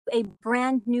a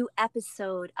brand new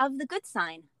episode of The Good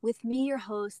Sign with me, your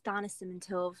host, Donna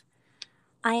Simantov.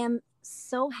 I am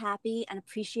so happy and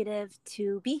appreciative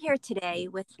to be here today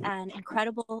with an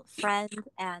incredible friend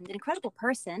and an incredible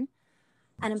person.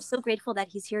 And I'm so grateful that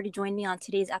he's here to join me on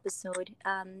today's episode.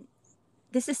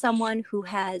 This is someone who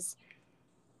has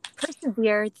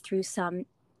persevered through some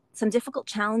difficult,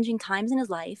 challenging times in his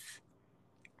life.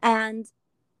 And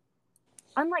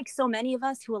unlike so many of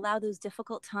us who allow those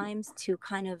difficult times to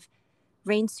kind of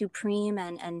reign supreme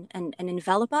and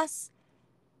envelop us,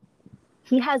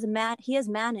 he has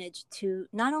managed to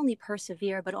not only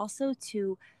persevere but also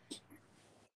to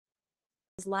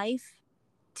his life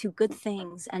to good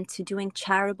things and to doing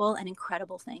charitable and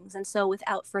incredible things. And so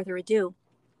without further ado,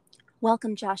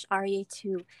 welcome Josh Aryeh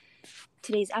to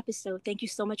today's episode. Thank you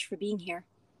so much for being here.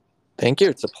 Thank you.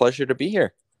 It's a pleasure to be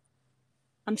here.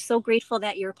 I'm so grateful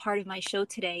that you're a part of my show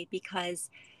today because,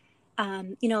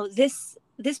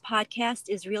 this podcast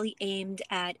is really aimed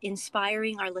at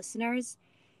inspiring our listeners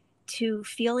to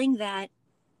feeling that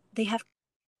they have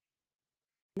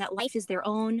that life is their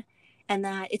own and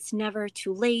that it's never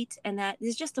too late and that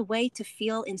there's just a way to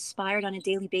feel inspired on a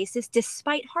daily basis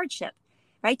despite hardship,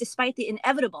 right? Despite the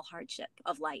inevitable hardship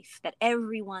of life that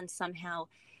everyone somehow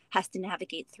has to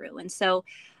navigate through. And so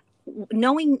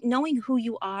knowing who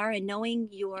you are and knowing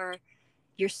your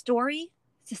story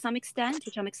to some extent,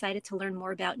 which I'm excited to learn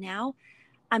more about now,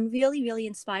 I'm really, really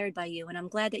inspired by you. And I'm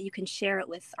glad that you can share it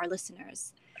with our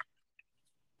listeners.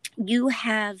 You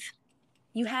have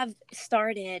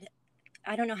started,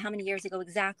 I don't know how many years ago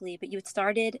exactly, but you had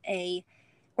started a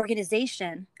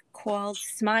organization called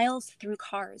Smiles Through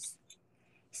Cars.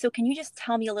 So can you just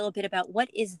tell me a little bit about what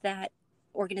is that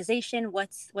organization?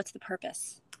 What's the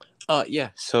purpose?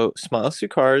 So Smiles Through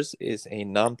Cars is a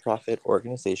nonprofit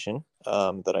organization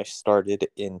that I started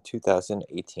in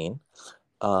 2018.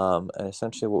 And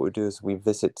essentially what we do is we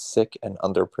visit sick and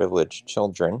underprivileged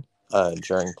children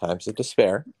during times of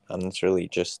despair. That's really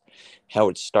just how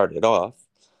it started off.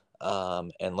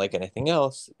 And like anything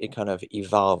else, it kind of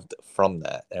evolved from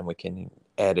that. And we can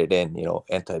add it in,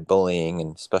 anti-bullying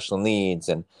and special needs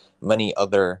and many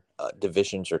other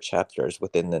divisions or chapters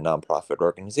within the nonprofit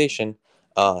organization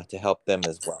to help them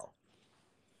as well.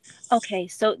 Okay,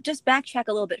 so just backtrack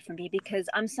a little bit for me because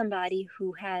I'm somebody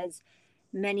who has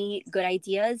many good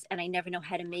ideas and I never know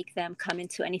how to make them come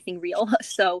into anything real.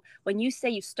 So when you say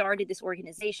you started this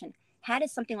organization, how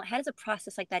does a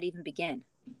process like that even begin?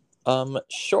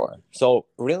 Sure. So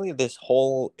really this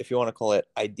whole, if you want to call it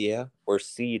idea or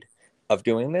seed of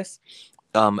doing this,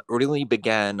 really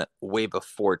began way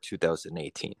before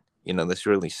 2018. This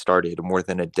really started more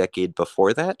than a decade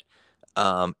before that.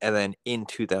 And then in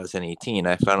 2018,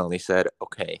 I finally said,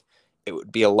 okay, it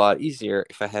would be a lot easier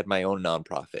if I had my own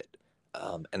nonprofit.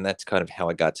 And that's kind of how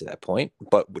I got to that point.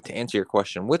 But to answer your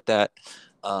question with that,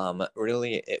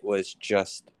 really it was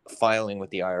just filing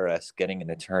with the IRS, getting an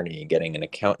attorney, getting an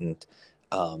accountant,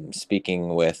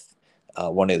 speaking with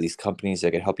one of these companies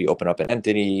that could help you open up an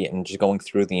entity and just going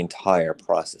through the entire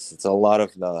process. It's a lot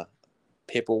of the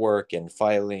paperwork and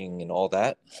filing and all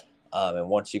that. And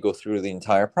once you go through the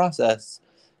entire process,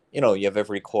 you have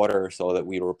every quarter or so that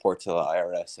we report to the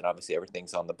IRS, and obviously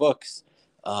everything's on the books.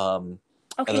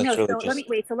 Okay, no.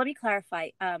 Really so let me clarify.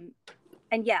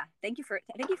 And yeah, thank you for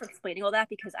explaining all that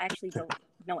because I actually don't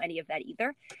know any of that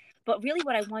either. But really,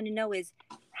 what I want to know is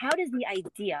how does the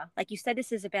idea, like you said,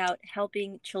 this is about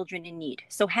helping children in need.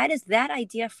 So how does that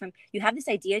idea you have this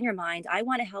idea in your mind, I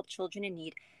want to help children in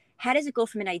need. How does it go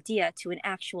from an idea to an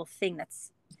actual thing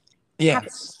that's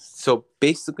happening? So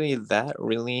basically that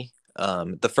really,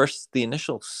 the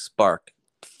initial spark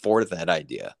for that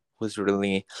idea was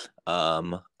really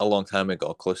a long time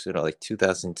ago, closer to like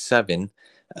 2007,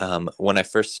 when I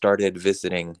first started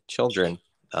visiting children,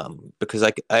 because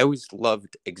I always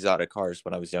loved exotic cars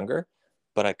when I was younger,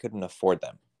 but I couldn't afford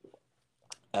them.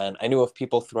 And I knew of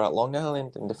people throughout Long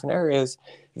Island and different areas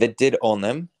that did own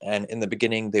them. And in the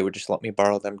beginning, they would just let me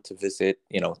borrow them to visit,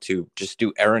 to just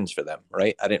do errands for them,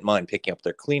 right? I didn't mind picking up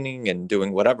their cleaning and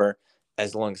doing whatever,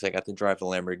 as long as I got to drive a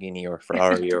Lamborghini or a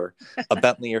Ferrari or a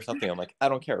Bentley or something. I'm like, I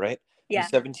don't care, right? Yeah. I'm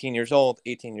 17 years old,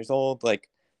 18 years old, like,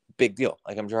 big deal.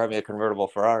 Like, I'm driving a convertible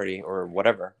Ferrari or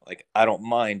whatever. Like, I don't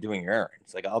mind doing your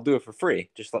errands. Like, I'll do it for free.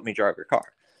 Just let me drive your car.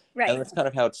 Right. And that's kind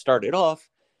of how it started off.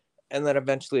 And then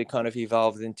eventually it kind of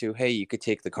evolved into, hey, you could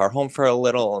take the car home for a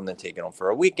little and then take it home for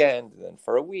a weekend and then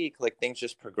for a week. Like, things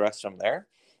just progress from there.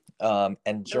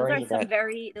 And during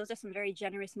those are some very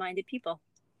generous minded people.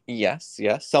 Yes.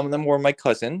 Some of them were my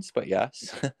cousins, but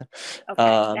yes. Okay,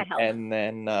 that helps. And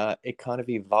then it kind of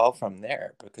evolved from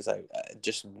there because I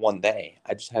just one day,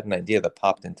 I just had an idea that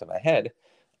popped into my head.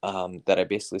 that I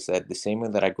basically said the same way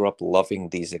that I grew up loving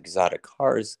these exotic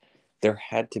cars, there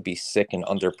had to be sick and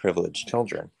underprivileged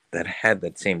children that had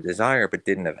that same desire but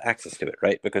didn't have access to it,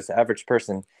 right? Because the average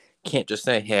person can't just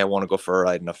say, hey, I want to go for a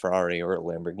ride in a Ferrari or a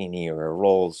Lamborghini or a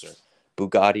Rolls or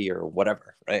Bugatti or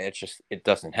whatever, right? It's just, it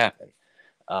doesn't happen.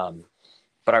 Um,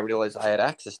 but I realized I had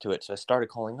access to it. So I started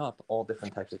calling up all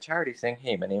different types of charities saying,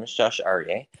 hey, my name is Josh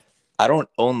Aryeh. I don't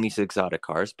own these exotic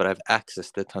cars, but I have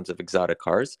access to tons of exotic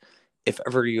cars. If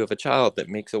ever you have a child that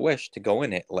makes a wish to go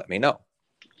in it, let me know.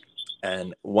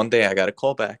 And one day I got a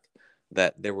call back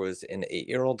that there was an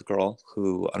 8-year-old girl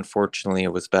who unfortunately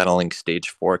was battling stage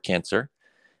 4 cancer.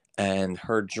 And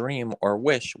her dream or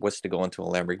wish was to go into a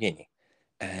Lamborghini.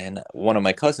 And one of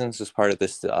my cousins was part of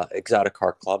this exotic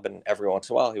car club, and every once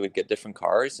in a while he would get different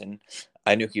cars, and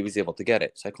I knew he was able to get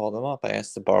it. So I called him up. I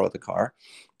asked to borrow the car,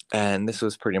 and this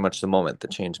was pretty much the moment that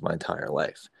changed my entire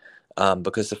life.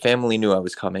 Because the family knew I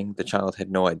was coming, the child had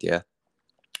no idea,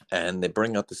 and they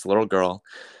bring out this little girl.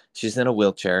 She's in a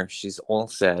wheelchair. She's all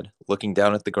sad, looking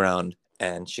down at the ground,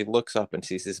 and she looks up and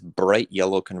sees this bright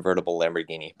yellow convertible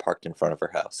Lamborghini parked in front of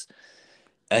her house.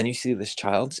 And you see this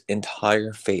child's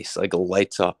entire face like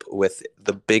lights up with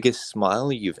the biggest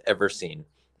smile you've ever seen.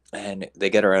 And they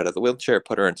get her out of the wheelchair,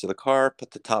 put her into the car,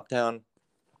 put the top down,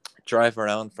 drive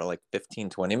around for like 15,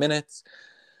 20 minutes.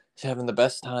 She's having the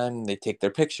best time. They take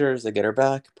their pictures, they get her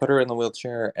back, put her in the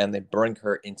wheelchair, and they bring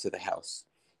her into the house.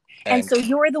 And And so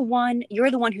you're the one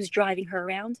who's driving her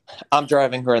around, I'm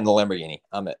driving her in the Lamborghini.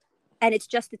 I'm it. and it's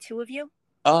just the two of you?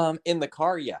 In the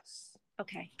car, yes.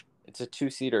 Okay. It's a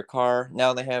 2-seater car.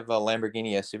 Now they have a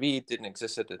Lamborghini SUV. It didn't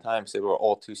exist at the time, so they were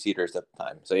all 2-seaters at the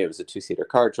time. So yeah, it was a 2-seater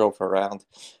car, drove her around,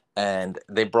 and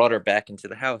they brought her back into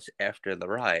the house after the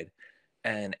ride.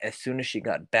 And as soon as she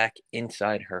got back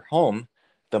inside her home,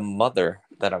 the mother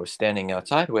that I was standing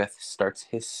outside with starts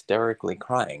hysterically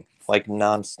crying, like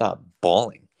nonstop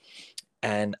bawling.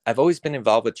 And I've always been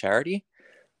involved with charity,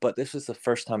 but this was the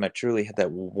first time I truly had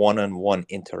that one-on-one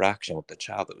interaction with the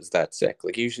child that was that sick.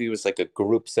 Like usually it was like a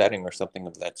group setting or something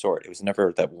of that sort. It was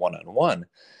never that one-on-one.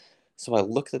 So I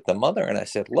looked at the mother and I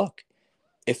said, look,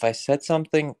 if I said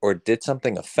something or did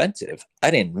something offensive,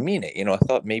 I didn't mean it. I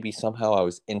thought maybe somehow I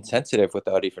was insensitive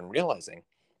without even realizing.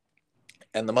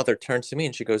 And the mother turns to me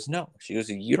and she goes, no. She goes,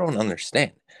 you don't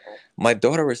understand. My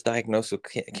daughter was diagnosed with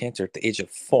cancer at the age of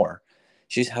 4.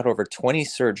 She's had over 20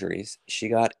 surgeries. She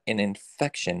got an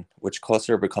infection, which caused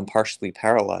her to become partially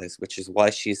paralyzed, which is why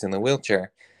she's in the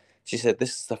wheelchair. She said,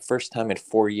 this is the first time in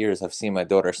 4 years I've seen my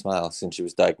daughter smile since she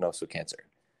was diagnosed with cancer.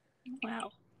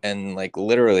 Wow. And like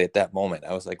literally at that moment,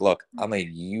 I was like, look, I'm a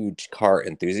huge car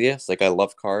enthusiast. Like I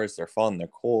love cars. They're fun. They're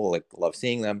cool. Like love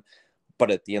seeing them. But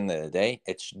at the end of the day,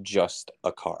 it's just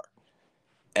a car.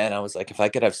 And I was like, if I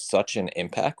could have such an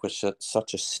impact with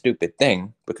such a stupid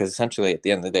thing, because essentially at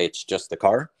the end of the day, it's just a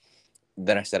car,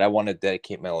 then I said, I want to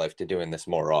dedicate my life to doing this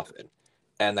more often.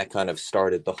 And that kind of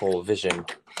started the whole vision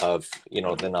of, the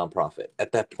nonprofit.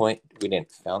 At that point, we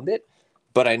didn't found it,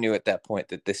 but I knew at that point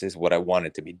that this is what I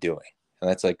wanted to be doing. And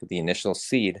that's like the initial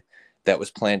seed that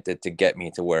was planted to get me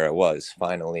to where I was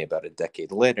finally about a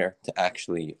decade later to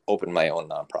actually open my own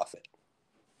nonprofit.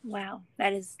 Wow.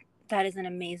 That is an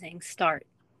amazing start.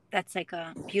 That's like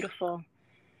a beautiful.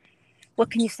 What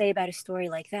can you say about a story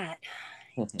like that?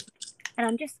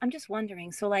 And I'm just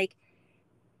wondering, so like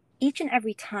each and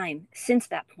every time since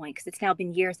that point, because it's now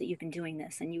been years that you've been doing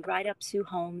this, and you ride up to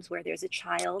homes where there's a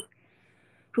child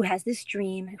who has this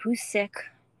dream, who's sick,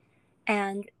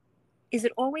 and is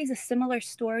it always a similar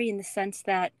story in the sense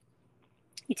that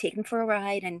you take them for a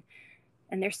ride and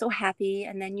they're so happy,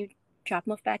 and then you drop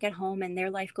them off back at home and their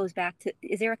life goes back to,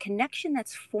 is there a connection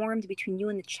that's formed between you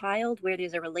and the child where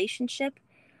there's a relationship,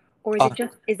 or is Uh, it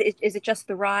just is it just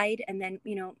the ride, and then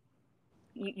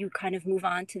you kind of move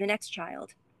on to the next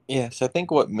child? Yes, I think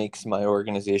what makes my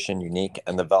organization unique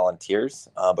and the volunteers,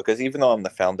 because even though I'm the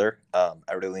founder,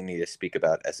 I really need to speak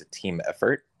about as a team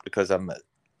effort because I'm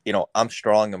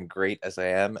strong, I'm great as I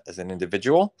am as an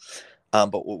individual,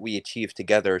 but what we achieve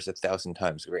together is 1,000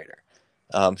 times greater.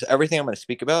 So everything I'm going to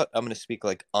speak about, I'm going to speak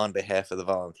like on behalf of the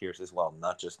volunteers as well,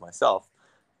 not just myself.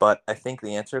 But I think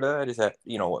the answer to that is that,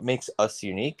 what makes us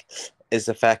unique is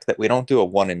the fact that we don't do a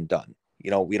one and done.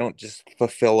 We don't just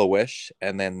fulfill a wish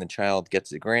and then the child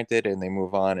gets it granted and they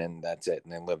move on and that's it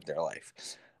and they live their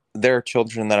life. There are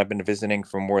children that I've been visiting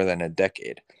for more than a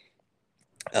decade.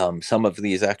 Some of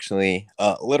these actually,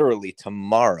 literally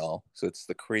tomorrow. So it's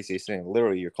the craziest thing.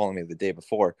 Literally, you're calling me the day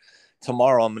before.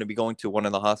 Tomorrow, I'm going to be going to one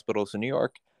of the hospitals in New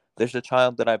York. There's a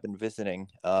child that I've been visiting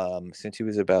since he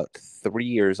was about 3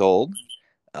 years old.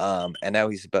 And now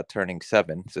he's about turning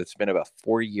 7. So it's been about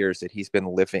 4 years that he's been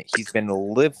living. He's been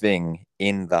living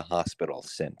in the hospital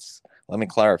since. Let me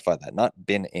clarify that. Not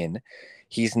been in.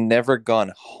 He's never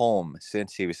gone home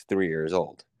since he was 3 years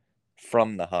old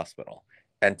from the hospital.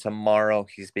 And tomorrow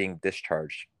he's being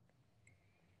discharged.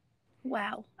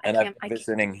 Wow. And I've been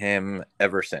visiting him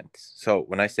ever since. So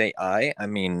when I say I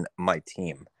mean my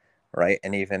team, right?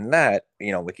 And even that,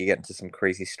 we could get into some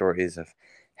crazy stories of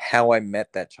how I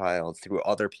met that child through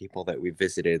other people that we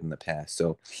visited in the past.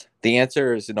 So the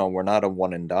answer is no, we're not a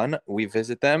one and done. We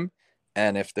visit them.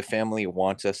 And if the family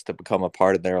wants us to become a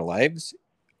part of their lives,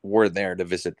 we're there to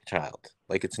visit the child.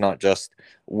 Like it's not just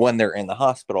when they're in the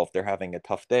hospital, if they're having a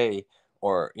tough day,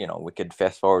 or we could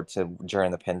fast forward to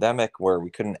during the pandemic where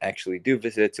we couldn't actually do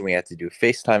visits and we had to do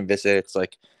FaceTime visits.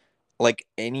 Like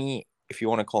any, if you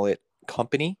want to call it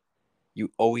company, you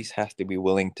always have to be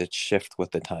willing to shift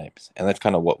with the times, and that's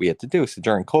kind of what we had to do. So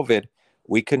during COVID,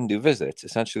 we couldn't do visits.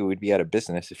 Essentially, we'd be out of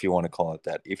business, if you want to call it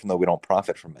that. Even though we don't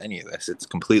profit from any of this, it's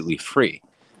completely free,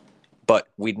 but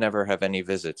we'd never have any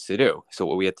visits to do. So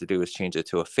what we had to do is change it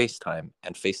to a FaceTime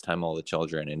and FaceTime all the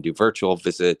children and do virtual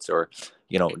visits, or,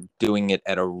 doing it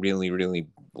at a really, really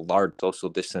large social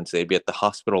distance. They'd be at the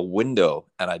hospital window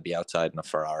and I'd be outside in a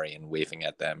Ferrari and waving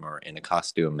at them, or in a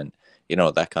costume, and,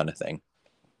 that kind of thing.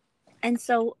 And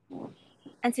so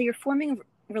you're forming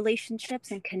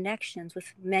relationships and connections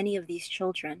with many of these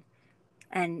children,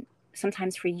 and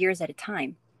sometimes for years at a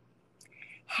time.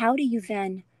 How do you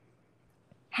then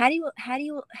how do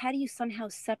you somehow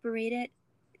separate it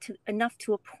to enough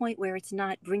to a point where it's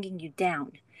not bringing you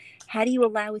down? How do you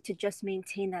allow it to just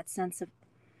maintain that sense of,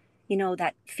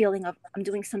 that feeling of I'm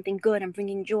doing something good, I'm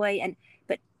bringing joy, and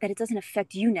but that it doesn't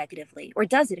affect you negatively? Or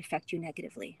does it affect you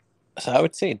negatively? So I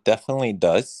would say it definitely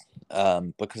does,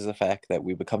 because of the fact that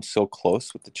we become so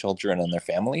close with the children and their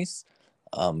families.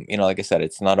 Like I said,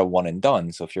 it's not a one and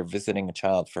done. So if you're visiting a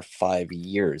child for 5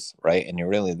 years, right, and you're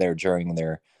really there during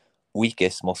their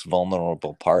weakest, most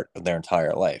vulnerable part of their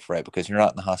entire life, right? Because you're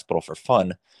not in the hospital for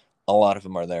fun. A lot of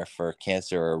them are there for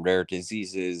cancer or rare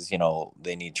diseases.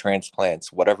 They need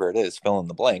transplants, whatever it is, fill in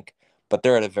the blank. But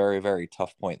they're at a very, very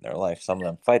tough point in their life. Some of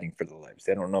them fighting for their lives.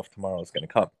 They don't know if tomorrow is going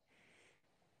to come.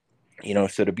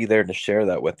 So to be there to share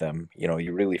that with them,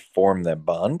 you really form that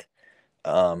bond.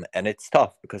 And it's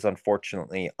tough because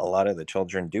unfortunately, a lot of the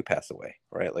children do pass away,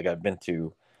 right? Like I've been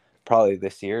to probably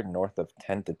this year north of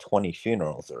 10 to 20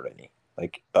 funerals already,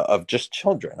 like of just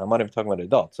children. I'm not even talking about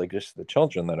adults, like just the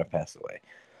children that have passed away.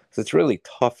 So it's really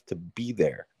tough to be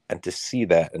there and to see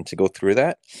that and to go through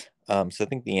that. So I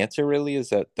think the answer really is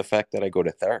that the fact that I go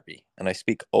to therapy and I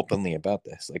speak openly about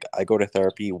this. Like I go to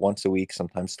therapy once a week,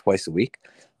 sometimes twice a week,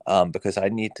 because I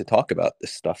need to talk about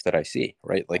this stuff that I see,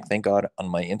 right? Like, thank God on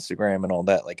my Instagram and all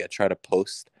that, like I try to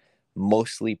post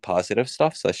mostly positive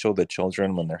stuff. So I show the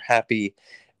children when they're happy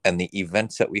and the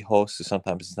events that we host. So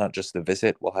sometimes it's not just a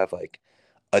visit. We'll have like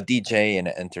a DJ and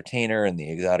an entertainer and the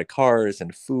exotic cars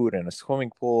and food and a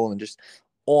swimming pool and just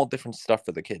all different stuff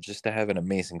for the kids just to have an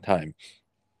amazing time.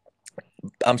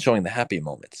 I'm showing the happy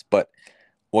moments, but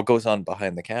what goes on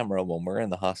behind the camera when we're in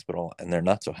the hospital and they're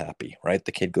not so happy, right?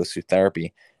 The kid goes through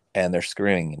therapy and they're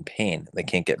screaming in pain. They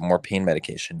can't get more pain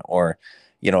medication, or,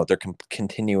 they're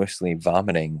continuously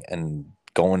vomiting and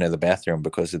going to the bathroom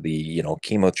because of the,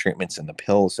 chemo treatments and the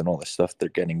pills and all the stuff they're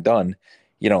getting done.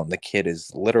 And the kid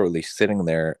is literally sitting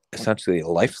there essentially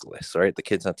lifeless, right? The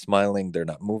kid's not smiling, they're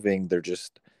not moving, they're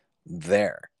just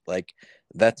there. Like,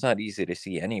 that's not easy to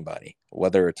see anybody,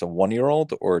 whether it's a 1 year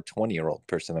old or a 20-year-old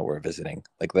person that we're visiting.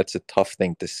 Like, that's a tough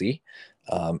thing to see.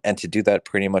 And to do that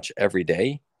pretty much every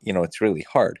day, it's really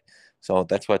hard. So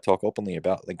that's why I talk openly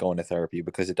about like going to therapy,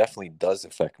 because it definitely does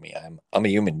affect me. I'm a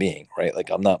human being, right? Like,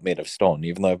 I'm not made of stone,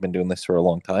 even though I've been doing this for a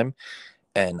long time.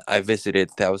 And I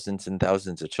visited thousands and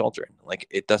thousands of children. Like,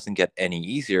 it doesn't get any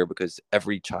easier because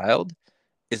every child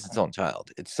is its own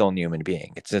child. It's its own human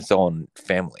being. It's its own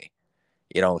family.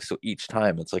 So each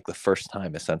time it's like the first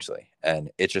time essentially, and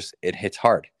it hits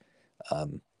hard.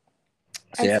 um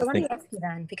so And yeah, so I let think me ask you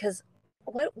then, because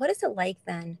what is it like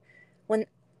then when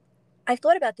I've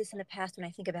thought about this in the past when I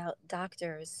think about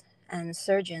doctors and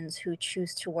surgeons who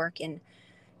choose to work in,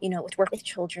 to work with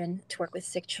children, to work with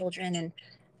sick children, and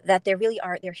that they really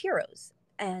are they're heroes.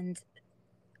 And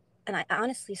I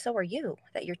honestly, so are you,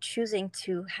 that you're choosing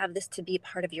to have this to be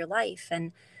part of your life.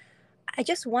 And I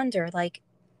just wonder, like,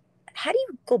 how do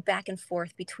you go back and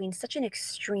forth between such an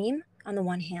extreme on the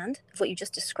one hand of what you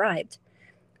just described,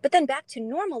 but then back to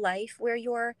normal life where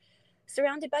you're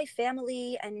surrounded by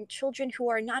family and children who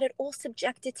are not at all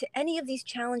subjected to any of these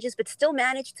challenges, but still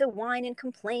manage to whine and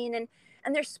complain,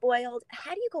 and they're spoiled.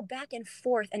 How do you go back and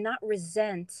forth and not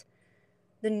resent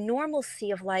the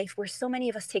normalcy of life where so many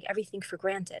of us take everything for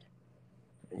granted.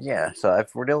 Yeah, so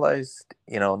I've realized,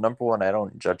 number one, I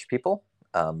don't judge people,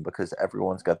 because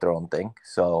everyone's got their own thing.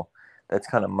 So that's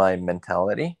kind of my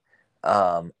mentality.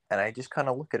 And I just kind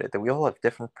of look at it that we all have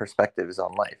different perspectives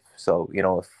on life. So,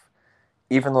 if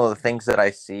even though the things that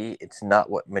I see, it's not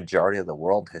what majority of the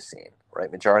world has seen,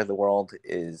 right? Majority of the world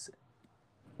is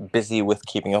busy with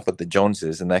keeping up with the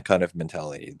Joneses and that kind of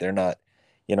mentality. They're not,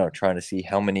 trying to see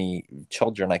how many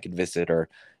children I could visit or,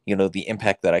 the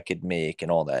impact that I could make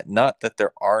and all that. Not that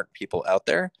there aren't people out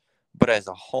there, but as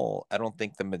a whole, I don't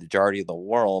think the majority of the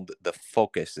world, the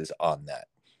focus is on that.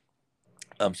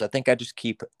 So I think I just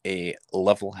keep a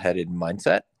level headed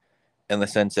mindset in the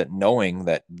sense that knowing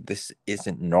that this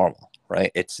isn't normal,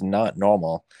 right? It's not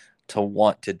normal to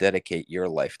want to dedicate your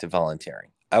life to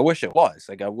volunteering. I wish it was.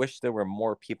 Like, I wish there were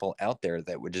more people out there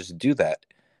that would just do that.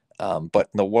 But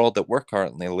in the world that we're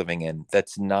currently living in,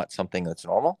 that's not something that's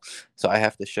normal. So I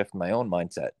have to shift my own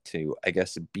mindset to, I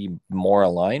guess, be more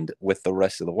aligned with the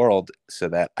rest of the world so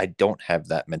that I don't have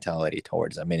that mentality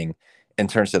towards them. Meaning, in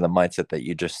terms of the mindset that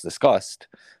you just discussed,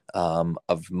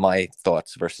 of my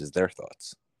thoughts versus their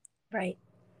thoughts. Right.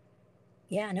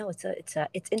 Yeah, no,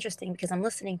 it's interesting because I'm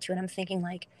listening to it and I'm thinking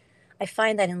like I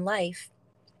find that in life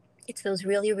it's those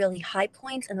really, really high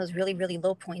points and those really, really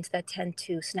low points that tend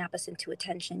to snap us into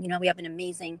attention. We have an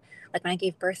amazing, like when I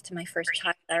gave birth to my first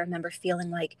child, I remember feeling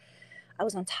like I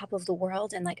was on top of the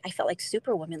world and like I felt like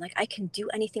superwoman, like I can do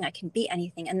anything, I can be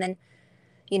anything. And then,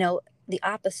 you know, the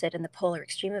opposite and the polar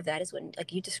extreme of that is when,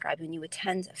 like you described, when you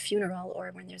attend a funeral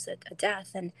or when there's a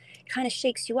death and it kind of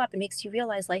shakes you up and makes you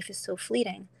realize life is so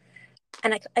fleeting.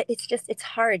 And it's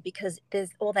hard because there's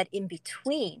all that in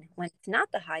between when it's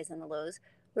not the highs and the lows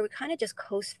where we kind of just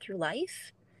coast through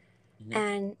life, Mhm.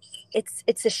 and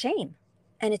it's a shame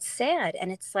and it's sad, and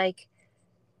it's like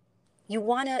you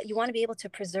want to be able to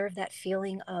preserve that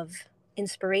feeling of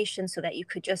inspiration so that you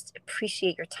could just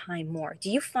appreciate your time more. Do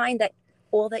you find that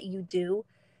all that you do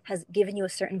has given you a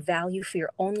certain value for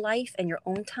your own life and your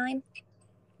own time?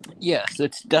 Yes,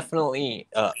 it's definitely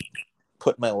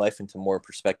put my life into more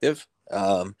perspective.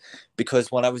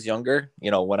 Because when I was younger,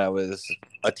 when I was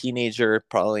a teenager,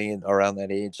 probably around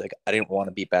that age, like I didn't want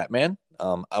to be Batman.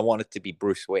 I wanted to be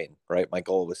Bruce Wayne, right? My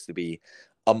goal was to be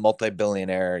a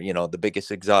multi-billionaire, the biggest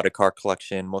exotic car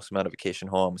collection, most amount of vacation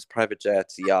homes, private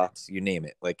jets, yachts, you name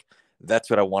it. Like that's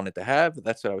what I wanted to have.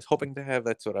 That's what I was hoping to have.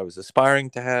 That's what I was aspiring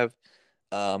to have.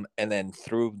 And then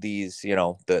through these,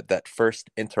 that first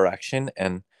interaction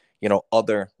and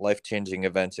other life-changing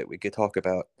events that we could talk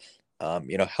about,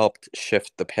 helped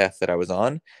shift the path that I was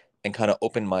on and kind of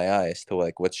opened my eyes to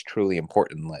like what's truly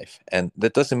important in life. And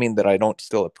that doesn't mean that I don't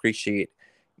still appreciate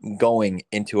going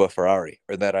into a Ferrari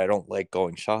or that I don't like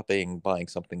going shopping, buying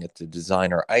something that's a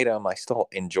designer item. I still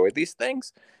enjoy these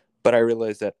things, but I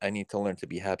realize that I need to learn to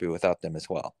be happy without them as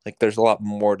well. Like there's a lot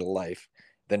more to life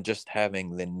than just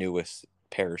having the newest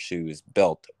pair of shoes,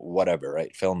 belt, whatever,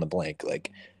 right? Fill in the blank.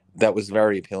 Like that was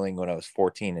very appealing when I was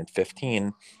 14 and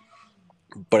 15.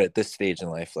 But at this stage in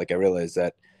life, like I realized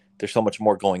that there's so much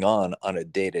more going on a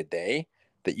day to day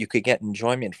that you could get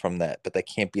enjoyment from that, but that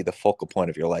can't be the focal point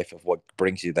of your life of what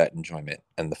brings you that enjoyment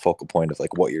and the focal point of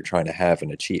like what you're trying to have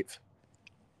and achieve.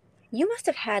 You must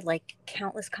have had like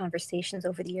countless conversations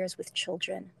over the years with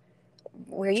children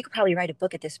where you could probably write a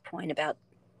book at this point about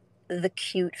the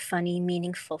cute, funny,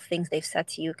 meaningful things they've said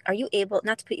to you. Are you able,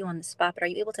 not to put you on the spot, but are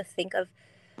you able to think of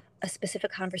a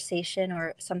specific conversation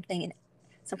or something,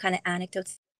 some kind of anecdote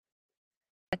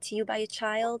said to you by a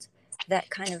child that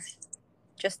kind of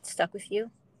just stuck with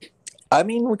you? I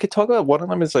mean, we could talk about one of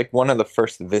them is like one of the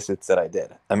first visits that I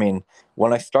did. I mean,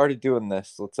 when I started doing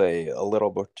this, let's say a little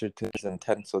bit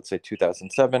 2010, so let's say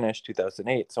 2007-ish,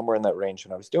 2008, somewhere in that range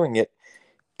when I was doing it.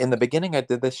 In the beginning, I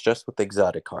did this just with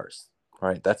exotic cars,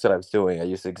 right? That's what I was doing. I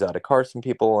used exotic cars from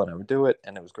people and I would do it,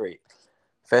 and it was great.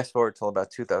 Fast forward till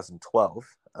about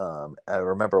 2012. I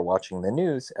remember watching the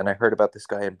news and I heard about this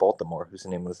guy in Baltimore whose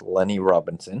name was Lenny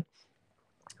Robinson.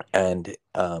 And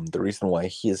the reason why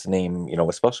his name,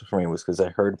 was special for me was because I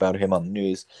heard about him on the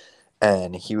news,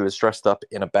 and he was dressed up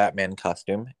in a Batman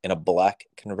costume in a black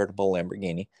convertible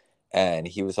Lamborghini, and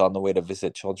he was on the way to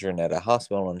visit children at a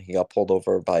hospital, and he got pulled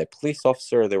over by a police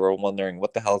officer. They were wondering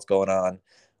what the hell's going on,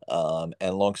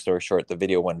 and long story short, the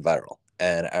video went viral.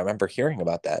 And I remember hearing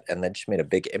about that, and that just made a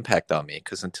big impact on me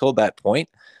because until that point,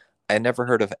 I never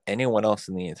heard of anyone else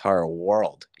in the entire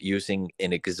world using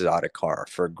an exotic car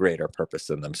for a greater purpose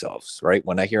than themselves, right?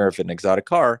 When I hear of an exotic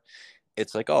car,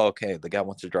 it's like, oh, okay, the guy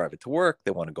wants to drive it to work.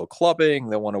 They want to go clubbing.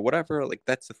 They want to whatever. Like,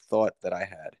 that's a thought that I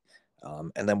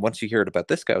had. And then once you hear it about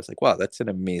this guy, I was like, wow, that's an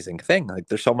amazing thing. Like,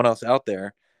 there's someone else out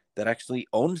there that actually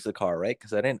owns the car, right?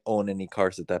 Because I didn't own any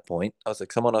cars at that point. I was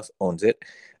like, someone else owns it,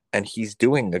 and he's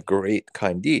doing a great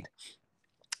kind deed.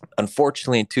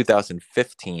 Unfortunately, in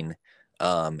 2015,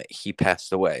 he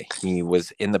passed away. He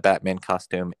was in the Batman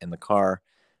costume in the car,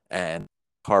 and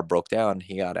the car broke down.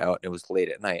 He got out. It was late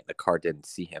at night. The car didn't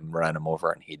see him, ran him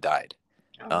over, and he died.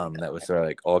 Oh my That God. was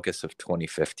like August of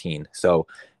 2015. So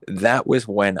that was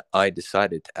when I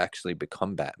decided to actually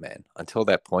become Batman. Until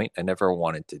that point, I never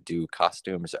wanted to do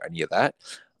costumes or any of that.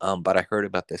 But I heard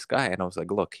about this guy and I was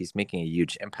like, look, he's making a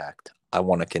huge impact. I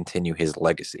want to continue his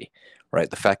legacy,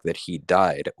 right? The fact that he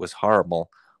died was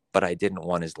horrible, but I didn't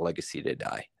want his legacy to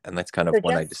die. And that's kind of So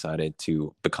when I just decided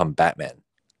to become Batman.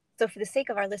 so for the sake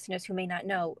of our listeners who may not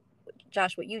know,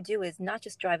 Josh, what you do is not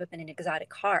just drive up in an exotic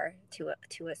car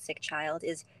to a sick child,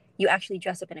 is you actually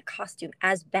dress up in a costume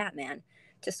as Batman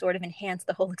to sort of enhance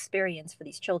the whole experience for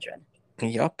these children.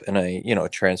 Yup, and I,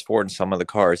 transformed some of the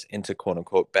cars into quote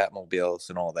unquote Batmobiles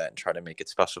and all that, and try to make it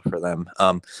special for them.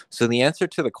 So the answer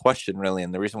to the question, really,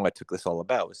 and the reason why I took this all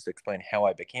about was to explain how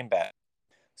I became Batman.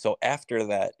 So after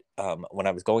that, when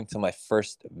I was going to my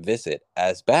first visit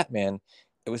as Batman,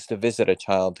 it was to visit a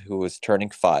child who was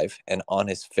turning 5, and on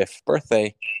his 5th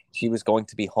birthday, he was going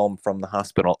to be home from the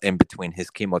hospital in between his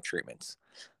chemo treatments.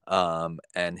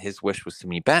 And his wish was to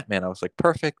meet Batman. I was like,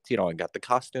 perfect. I got the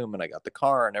costume and I got the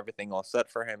car and everything all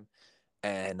set for him.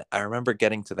 And I remember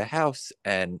getting to the house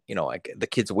and, the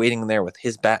kid's waiting there with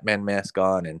his Batman mask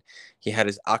on and he had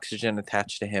his oxygen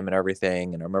attached to him and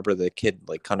everything. And I remember the kid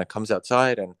like kind of comes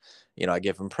outside and, I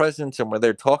give him presents and we're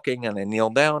there talking and I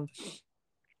kneel down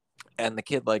and the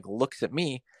kid like looks at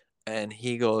me and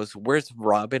he goes, "Where's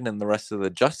Robin and the rest of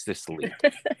the Justice League?"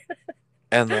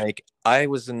 And like I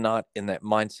was not in that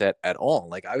mindset at all.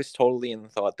 Like I was totally in the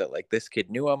thought that like this kid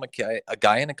knew I'm a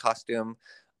guy in a costume.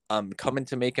 I'm coming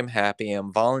to make him happy.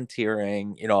 I'm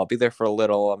volunteering. I'll be there for a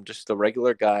little. I'm just a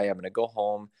regular guy. I'm gonna go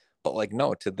home. But like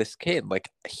no, to this kid, like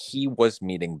he was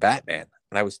meeting Batman,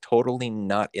 and I was totally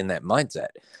not in that mindset.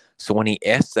 So when he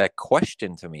asked that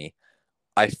question to me,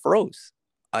 I froze.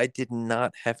 I did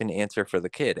not have an answer for the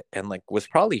kid, and like was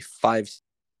probably 5,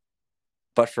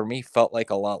 but for me felt like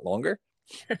a lot longer.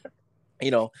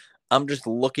 you know, I'm just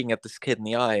looking at this kid in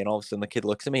the eye, and all of a sudden the kid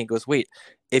looks at me and goes, "Wait,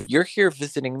 if you're here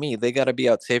visiting me, they got to be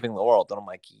out saving the world." And I'm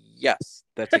like, "Yes,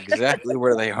 that's exactly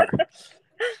where they are."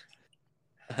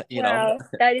 you know, Wow,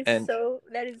 that is and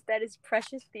that is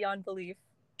precious beyond belief.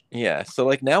 yeah, so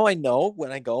like now I know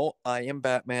when I go, I am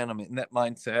Batman. I'm in that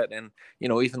mindset, and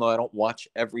even though I don't watch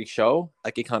every show,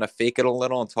 I can kind of fake it a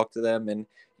little and talk to them. And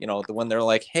when they're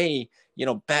like, "Hey,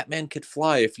 Batman could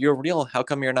fly. If you're real, how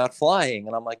come you're not flying?"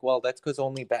 And I'm like, "Well, that's because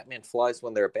only Batman flies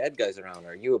when there are bad guys around.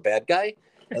 Are you a bad guy?"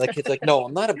 And the kid's like, "No,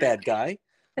 I'm not a bad guy."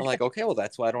 I'm like, "Okay, well,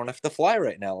 that's why I don't have to fly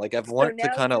right now." Like I've So learned to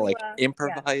now kind of you, like yeah,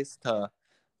 improvise to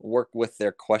work with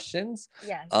their questions.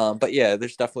 yes. But yeah,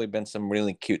 there's definitely been some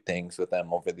really cute things with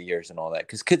them over the years and all that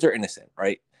because kids are innocent,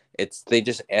 right? They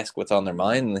just ask what's on their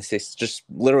mind and they say just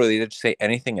literally they just say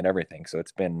anything and everything. So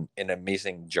it's been an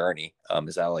amazing journey,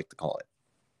 as I like to call it.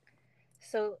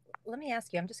 So let me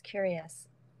ask you, I'm just curious,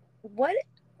 what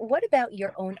what about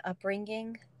your own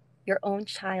upbringing, your own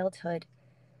childhood,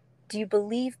 do you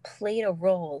believe played a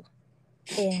role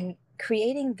in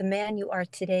creating the man you are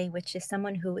today, which is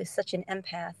someone who is such an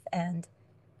empath and,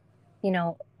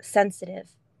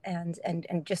 sensitive and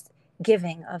just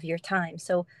giving of your time?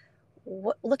 So,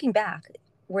 looking back,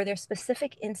 were there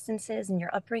specific instances in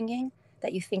your upbringing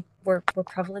that you think were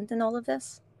prevalent in all of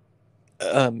this?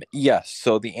 Yes.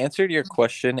 So the answer to your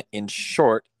question in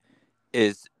short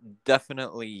is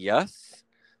definitely yes.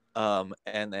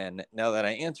 And then now that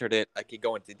I answered it, I could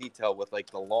go into detail with like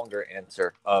the longer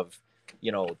answer of,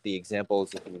 the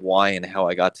examples of why and how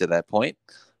I got to that point.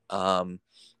 Um,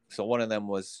 so one of them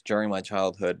was during my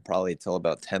childhood, probably till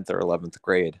about 10th or 11th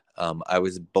grade. I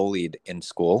was bullied in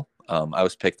school. I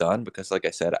was picked on because, like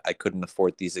I said, I couldn't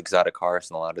afford these exotic cars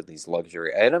and a lot of these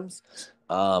luxury items.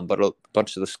 But a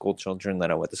bunch of the school children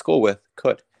that I went to school with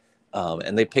could.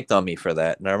 And they picked on me for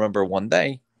that. And I remember one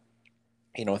day,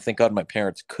 thank God my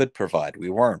parents could provide. We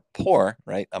weren't poor,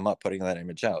 right? I'm not putting that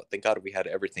image out. Thank God we had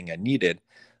everything I needed.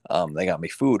 They got me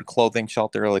food, clothing,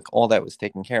 shelter, like all that was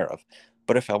taken care of.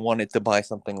 But if I wanted to buy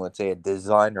something, let's say a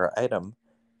designer item,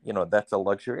 that's a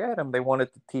luxury item, they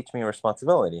wanted to teach me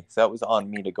responsibility. So that was on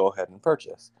me to go ahead and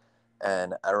purchase.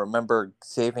 And I remember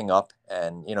saving up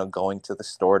and, going to the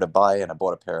store to buy, and I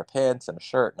bought a pair of pants and a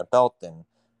shirt and a belt and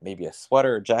maybe a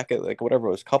sweater, a jacket, like whatever.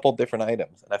 It was a couple different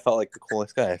items. And I felt like the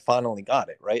coolest guy. I finally got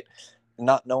it, right?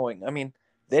 Not knowing, I mean,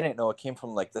 they didn't know it came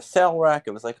from like the sale rack.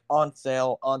 It was like on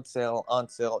sale, on sale, on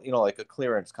sale, like a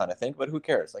clearance kind of thing. But who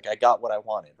cares? Like I got what I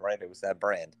wanted, right? It was that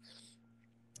brand.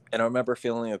 And I remember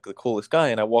feeling like the coolest guy.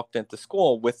 And I walked into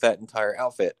school with that entire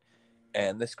outfit.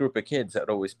 And this group of kids that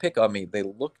would always pick on me, they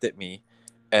looked at me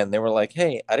and they were like,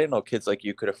 "Hey, I didn't know kids like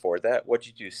you could afford that. What'd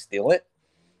you do? Steal it?"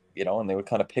 And they would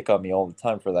kind of pick on me all the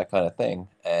time for that kind of thing.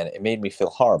 And it made me feel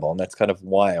horrible. And that's kind of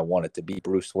why I wanted to be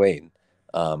Bruce Wayne,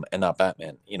 and not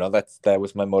Batman. That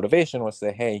was my motivation, was to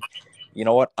say, hey, you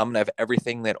know what? I'm going to have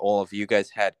everything that all of you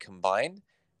guys had combined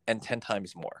and 10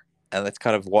 times more. And that's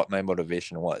kind of what my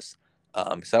motivation was.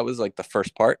 So that was like the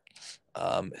first part.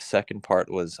 Second part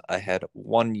was I had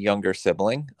one younger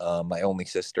sibling, my only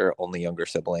sister, only younger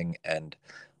sibling. And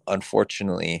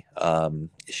unfortunately,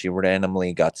 she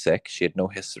randomly got sick. She had no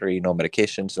history, no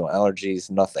medications, no allergies,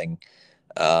 nothing.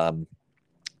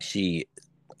 She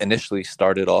initially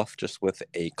started off just with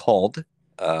a cold,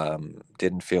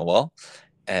 didn't feel well,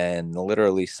 and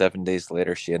literally 7 days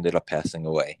later, she ended up passing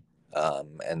away.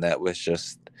 And that was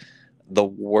just the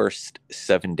worst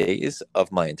 7 days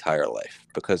of my entire life,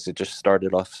 because it just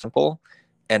started off simple,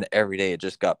 and every day it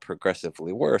just got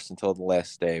progressively worse until the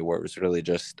last day, where it was really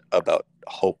just about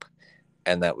hope.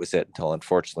 And that was it, until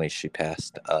unfortunately she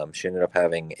passed. She ended up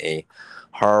having a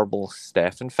horrible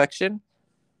staph infection,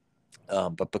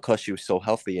 but because she was so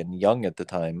healthy and young at the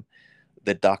time,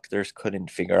 the doctors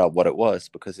couldn't figure out what it was,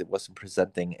 because it wasn't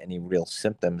presenting any real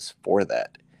symptoms for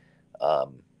that.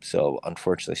 So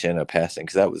unfortunately, she ended up passing.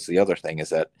 Because that was the other thing, is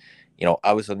that,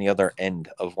 I was on the other end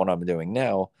of what I'm doing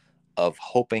now, of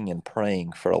hoping and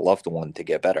praying for a loved one to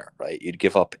get better, right? You'd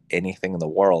give up anything in the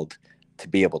world to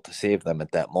be able to save them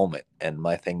at that moment. And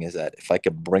my thing is that if I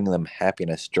could bring them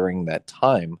happiness during that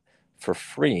time for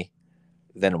free,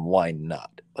 then why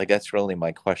not? Like, that's really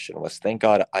my question. Was, thank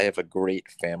God I have a great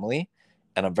family,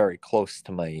 and I'm very close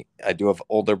to I do have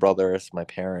older brothers, my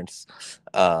parents,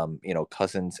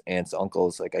 cousins, aunts,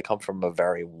 uncles. Like, I come from a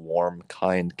very warm,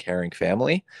 kind, caring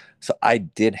family. So I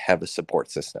did have a support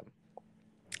system.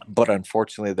 But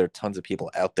unfortunately, there are tons of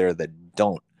people out there that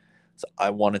don't. So I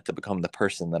wanted to become the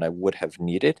person that I would have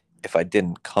needed if I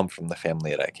didn't come from the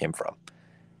family that I came from.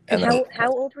 And And then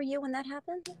how old were you when that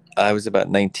happened? I was about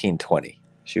 19, 20.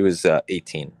 She was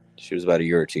 18. She was about a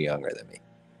year or two younger than me.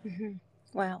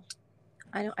 Mm-hmm. Wow.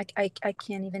 I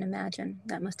can't even imagine.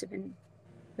 That must have been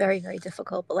very, very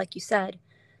difficult. But like you said,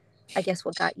 I guess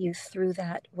what got you through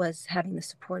that was having the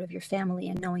support of your family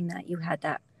and knowing that you had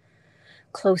that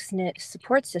close knit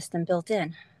support system built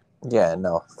in. Yeah,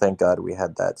 no, thank God we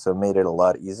had that. So it made it a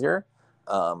lot easier.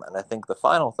 And I think the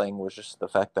final thing was just the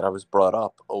fact that I was brought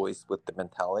up always with the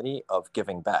mentality of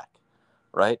giving back,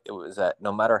 right? It was that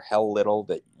no matter how little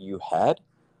that you had,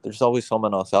 there's always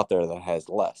someone else out there that has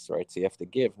less, right? So you have to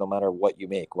give no matter what you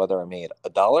make, whether I made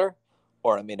 $1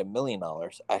 or I made $1 million,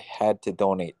 I had to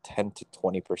donate 10 to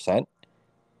 20%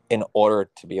 in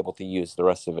order to be able to use the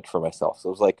rest of it for myself. So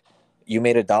it was like, you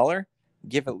made $1,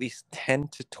 give at least 10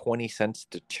 to 20 cents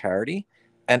to charity.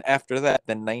 And after that,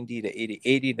 the 90 to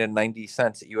 80 to 90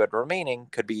 cents that you had remaining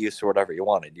could be used for whatever you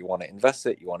wanted. You want to invest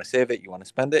it, you want to save it, you want to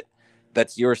spend it.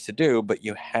 That's yours to do, but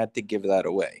you had to give that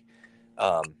away.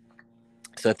 Um,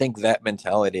 so I think that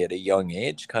mentality at a young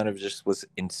age kind of just was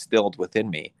instilled within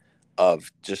me,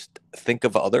 of just think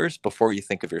of others before you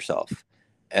think of yourself.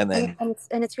 And then,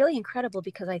 And it's really incredible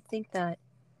because I think that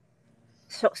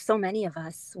so many of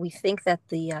us, we think that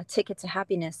the ticket to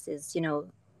happiness is,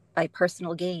 by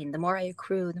personal gain. The more I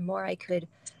accrue, the more I could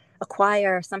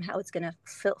acquire, somehow it's going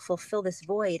to fulfill this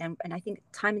void. And I think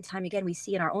time and time again we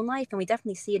see in our own life, and we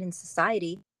definitely see it in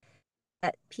society,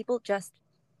 that people just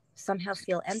somehow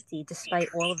feel empty despite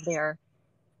all of their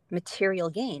material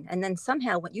gain. And then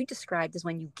somehow what you described is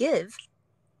when you give,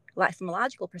 like from a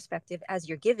logical perspective, as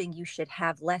you're giving, you should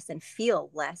have less and feel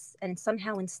less. And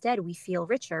somehow instead we feel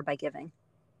richer by giving.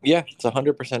 yeah, it's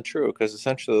 100% true, because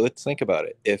essentially, let's think about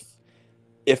it.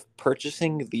 If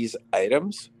purchasing these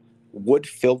items would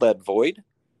fill that void,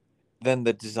 then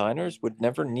the designers would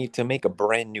never need to make a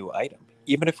brand new item.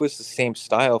 Even if it was the same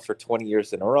style for 20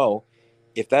 years in a row,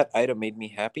 if that item made me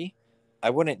happy,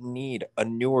 I wouldn't need a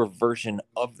newer version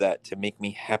of that to make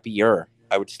me happier.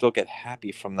 I would still get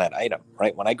happy from that item,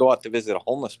 right? When I go out to visit a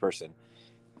homeless person,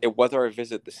 whether I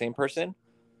visit the same person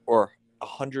or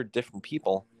 100 different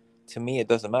people, to me, it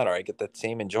doesn't matter. I get that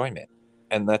same enjoyment.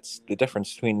 And that's the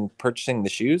difference between purchasing the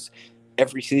shoes.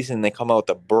 Every season, they come out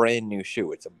with a brand new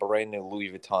shoe. It's a brand new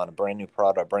Louis Vuitton, a brand new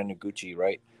Prada, a brand new Gucci,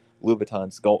 right?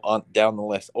 Louboutins go on down the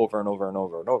list over and over and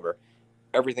over and over.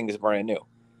 Everything is brand new.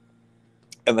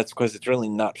 And that's because it's really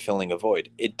not filling a void.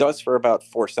 It does for about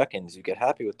 4 seconds. You get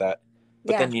happy with that,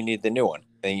 but Yeah. then you need the new one,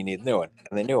 and you need the new one,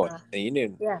 and the new one, and you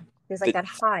need Yeah. There's like the, that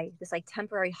high, this like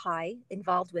temporary high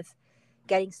involved with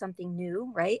getting something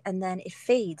new, right? And then it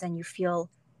fades and you feel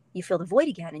you fill the void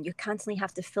again, and you constantly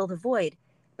have to fill the void.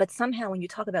 But somehow when you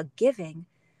talk about giving,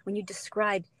 when you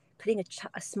describe putting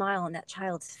a smile on that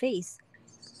child's face,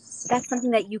 that's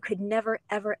something that you could never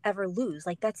ever ever lose.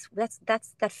 Like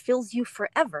that fills you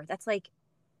forever. That's like,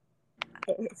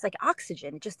 it's like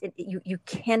oxygen. You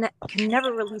can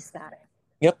never release that.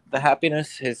 Yep, the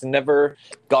happiness has never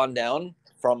gone down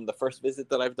from the first visit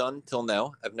that I've done till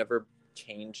now. I've never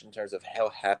changed in terms of how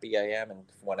happy I am and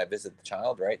when I visit the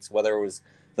child, right? So whether it was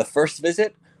the first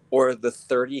visit or the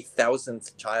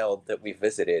 30,000th child that we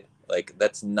visited, like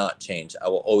that's not changed. I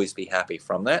will always be happy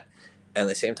from that. And at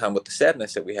the same time with the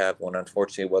sadness that we have when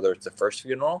unfortunately whether it's the first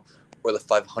funeral or the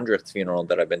 500th funeral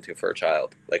that I've been to for a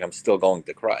child, like I'm still going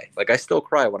to cry. Like I still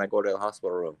cry when I go to the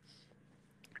hospital room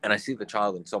and I see the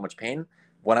child in so much pain,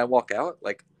 when I walk out,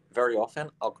 like very often,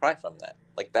 I'll cry from that.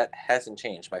 Like that hasn't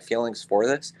changed. My feelings for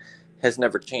this has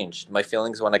never changed. My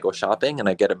feelings when I go shopping and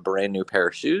I get a brand new pair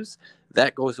of shoes,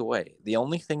 that goes away. The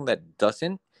only thing that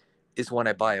doesn't is when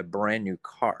I buy a brand new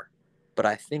car. But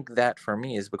I think that for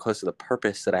me is because of the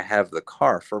purpose that I have the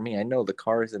car. For me, I know the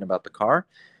car isn't about the car.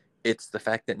 It's the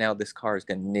fact that now this car is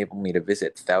going to enable me to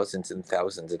visit thousands and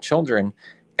thousands of children,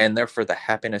 and therefore the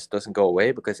happiness doesn't go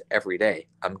away because every day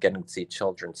I'm getting to see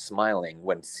children smiling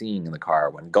when seeing in the car,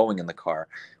 when going in the car,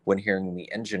 when hearing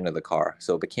the engine of the car.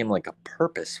 So it became like a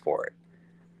purpose for it.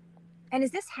 And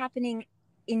is this happening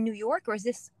in New York, or is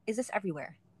this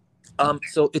everywhere?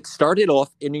 So it started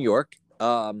off in New York,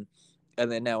 and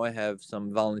then now I have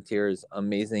some volunteers,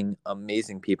 amazing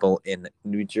people in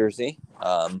New Jersey,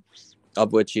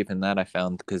 of which even that I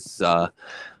found because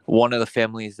one of the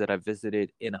families that I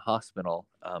visited in a hospital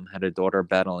had a daughter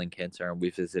battling cancer, and we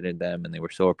visited them, and they were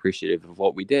so appreciative of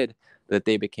what we did that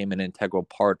they became an integral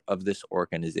part of this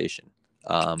organization.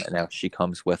 And now she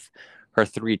comes with her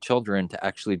 3 children to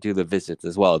actually do the visits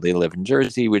as well. They live in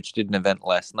Jersey, which did an event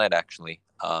last night actually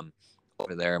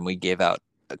over there, and we gave out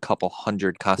a couple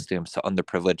hundred costumes to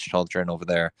underprivileged children over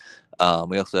there.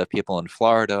 We also have people in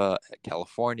Florida,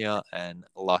 California, and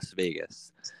Las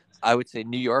Vegas. I would say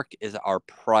New York is our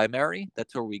primary.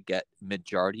 That's where we get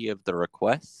majority of the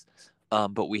requests.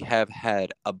 But we have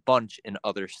had a bunch in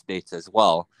other states as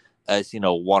well as,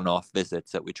 one-off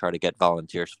visits that we try to get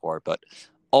volunteers for. But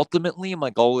ultimately, my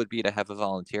goal would be to have a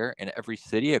volunteer in every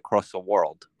city across the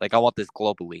world. Like I want this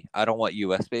globally. I don't want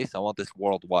US based. I want this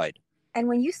worldwide. And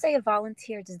when you say a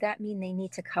volunteer, does that mean they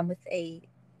need to come with a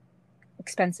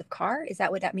expensive car? Is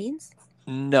that what that means?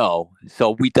 No.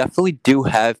 So we definitely do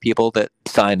have people that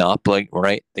sign up, like,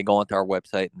 right? They go onto our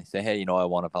website and they say, hey, I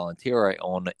want to volunteer. I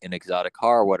own an exotic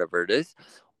car, whatever it is.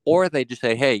 Or they just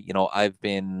say, hey, I've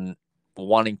been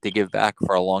wanting to give back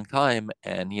for a long time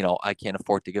and, I can't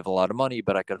afford to give a lot of money,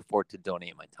 but I could afford to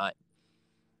donate my time.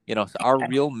 So our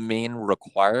real main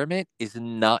requirement is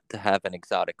not to have an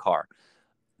exotic car.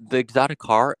 The exotic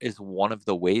car is one of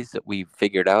the ways that we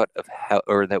figured out of how,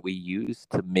 or that we use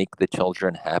to make the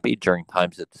children happy during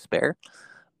times of despair.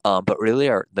 But really,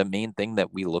 the main thing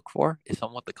that we look for is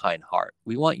someone with a kind heart.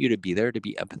 We want you to be there to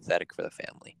be empathetic for the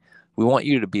family. We want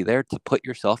you to be there to put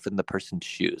yourself in the person's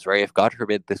shoes, right? If God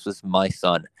forbid this was my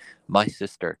son, my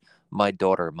sister, my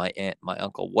daughter, my aunt, my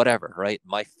uncle, whatever, right?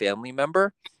 My family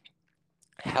member,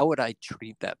 how would I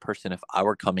treat that person if I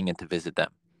were coming in to visit them?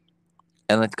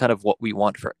 And that's kind of what we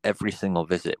want for every single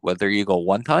visit, whether you go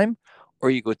one time or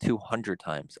you go 200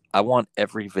 times. I want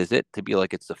every visit to be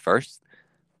like it's the first,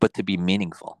 but to be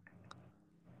meaningful.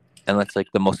 And that's like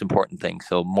the most important thing.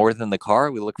 So more than the car,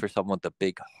 we look for someone with a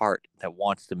big heart that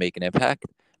wants to make an impact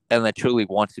and that truly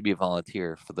wants to be a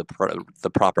volunteer for the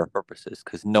proper purposes,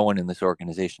 because no one in this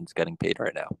organization is getting paid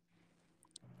right now.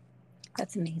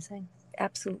 That's amazing.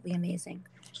 Absolutely amazing.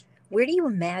 Where do you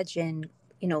imagine,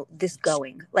 this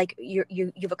going? Like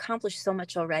you've accomplished so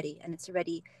much already, and it's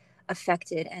already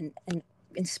affected and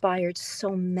inspired so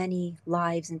many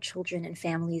lives and children and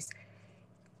families.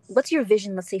 What's your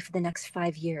vision, let's say, for the next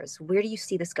 5 years? Where do you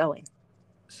see this going?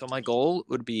 So my goal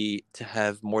would be to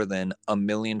have more than 1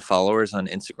 million followers on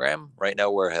Instagram. Right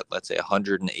now we're at, let's say,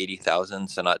 180,000,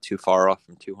 so not too far off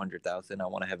from 200,000. I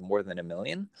want to have more than 1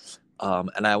 million.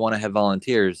 And I want to have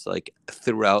volunteers like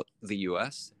throughout the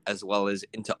US as well as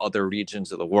into other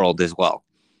regions of the world as well.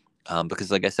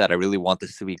 Because like I said, I really want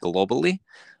this to be globally,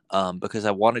 because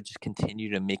I want to just continue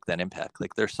to make that impact.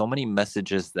 Like there's so many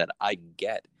messages that I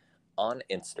get on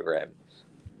Instagram,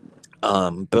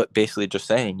 but basically just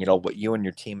saying, what you and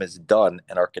your team has done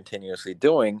and are continuously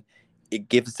doing, it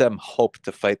gives them hope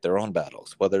to fight their own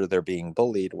battles, whether they're being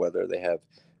bullied, whether they have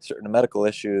certain medical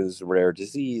issues, rare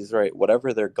disease, right?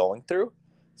 Whatever they're going through,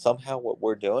 somehow what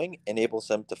we're doing enables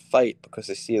them to fight because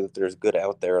they see that there's good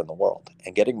out there in the world.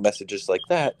 And getting messages like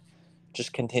that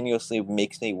just continuously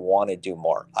makes me want to do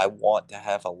more. I want to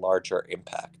have a larger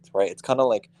impact, right? It's kind of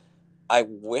like I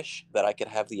wish that I could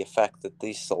have the effect that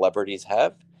these celebrities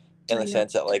have, in I the know.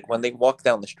 sense that, like, when they walk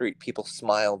down the street, people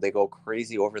smile, they go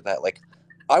crazy over that. Like,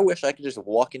 I wish I could just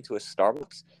walk into a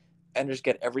Starbucks and just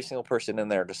get every single person in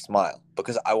there to smile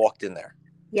because I walked in there.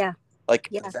 Yeah. Like,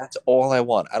 Yeah. that's all I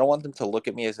want. I don't want them to look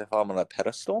at me as if I'm on a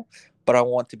pedestal, but I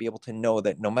want to be able to know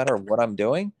that no matter what I'm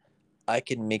doing, I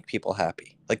can make people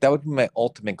happy. Like, that would be my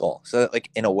ultimate goal. So that, like,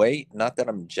 in a way, not that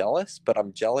I'm jealous, but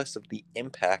I'm jealous of the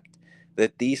impact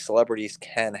that these celebrities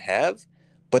can have,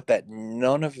 but that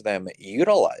none of them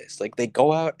utilize. Like, they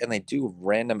go out and they do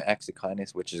random acts of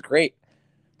kindness, which is great,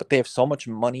 but they have so much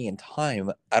money and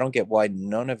time. I don't get why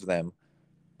none of them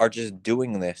are just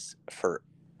doing this for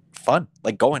fun,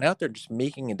 like going out there just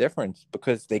making a difference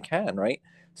because they can, right?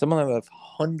 Some of them have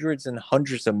hundreds and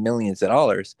hundreds of millions of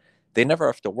dollars. They never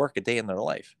have to work a day in their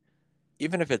life.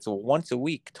 Even if it's once a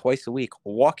week, twice a week,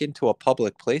 walk into a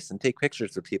public place and take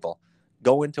pictures of people.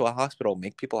 Go into a hospital,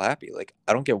 make people happy. Like,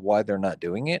 I don't get why they're not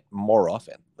doing it more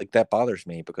often. Like, that bothers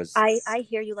me because I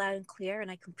hear you loud and clear,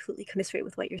 and I completely commiserate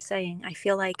with what you're saying. I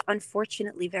feel like,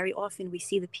 unfortunately, very often we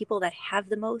see the people that have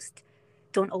the most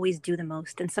don't always do the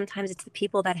most. And sometimes it's the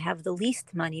people that have the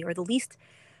least money or the least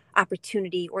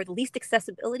opportunity or the least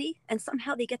accessibility, and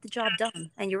somehow they get the job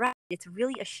done. And you're right. It's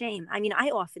really a shame. I mean, I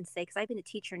often say, because I've been a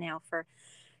teacher now for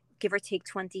give or take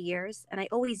 20 years, and I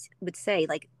always would say,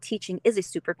 like, teaching is a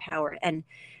superpower. And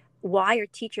why are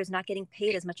teachers not getting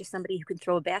paid as much as somebody who can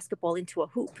throw a basketball into a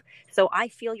hoop? So I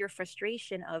feel your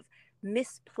frustration of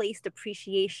misplaced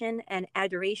appreciation and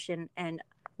adoration and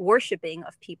worshiping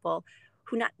of people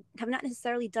who not have not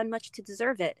necessarily done much to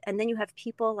deserve it. And then you have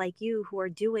people like you who are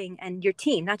doing, and your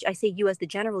team, not I say you as the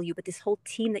general you, but this whole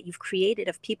team that you've created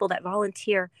of people that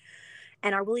volunteer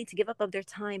and are willing to give up of their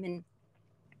time and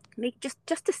make just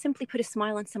to simply put a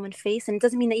smile on someone's face. And it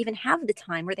doesn't mean they even have the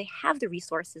time or they have the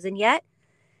resources, and yet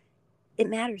it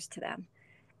matters to them.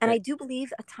 And I right. do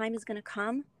believe a time is going to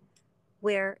come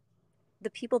where the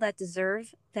people that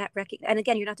deserve that and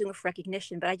again, you're not doing it for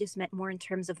recognition, but I just meant more in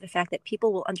terms of the fact that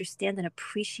people will understand and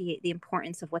appreciate the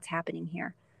importance of what's happening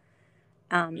here.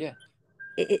 um, Yeah.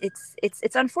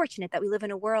 it's unfortunate that we live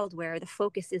in a world where the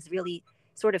focus is really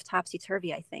sort of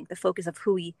topsy-turvy. I think the focus of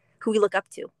who we look up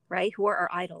to, right, who are our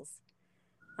idols.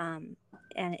 um,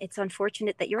 and it's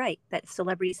unfortunate that you're right, that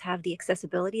celebrities have the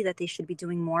accessibility, that they should be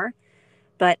doing more.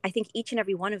 But I think each and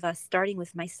every one of us, starting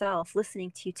with myself,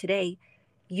 listening to you today,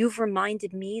 you've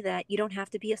reminded me that you don't have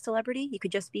to be a celebrity. You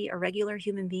could just be a regular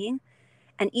human being.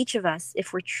 And each of us,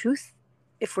 if we're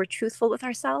truthful with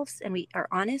ourselves and we are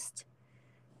honest,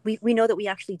 we know that we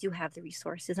actually do have the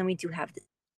resources, and we do have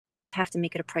to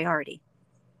make it a priority.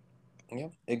 Yeah,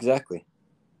 exactly.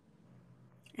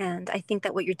 And I think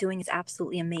that what you're doing is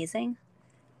absolutely amazing.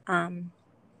 Um,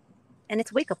 and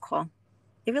it's a wake up call.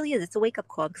 It really is. It's a wake up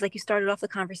call, because, like, you started off the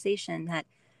conversation, that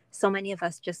so many of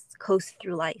us just coast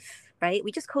through life, right?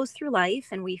 We just coast through life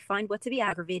and we find what to be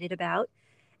aggravated about.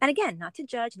 And again, not to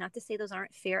judge, not to say those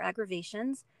aren't fair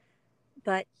aggravations,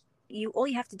 but all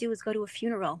you have to do is go to a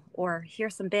funeral or hear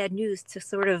some bad news to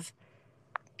sort of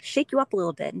shake you up a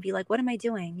little bit and be like, what am I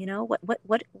doing? You know,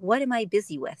 what am I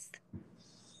busy with?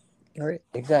 All right,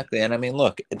 exactly. And I mean,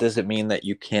 look, it doesn't mean that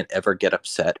you can't ever get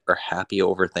upset or happy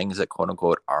over things that quote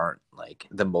unquote aren't like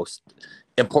the most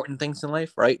important things in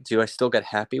life, right? Do I still get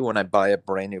happy when I buy a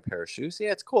brand new pair of shoes?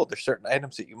 Yeah, it's cool. There's certain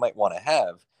items that you might want to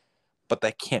have, but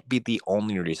that can't be the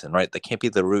only reason, right? That can't be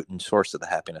the root and source of the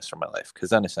happiness for my life, because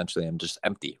then essentially I'm just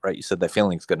empty, right? You said that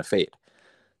feeling's going to fade.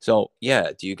 So,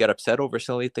 yeah, do you get upset over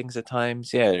silly things at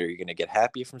times? Yeah. Are you going to get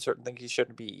happy from certain things you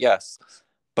shouldn't be? Yes.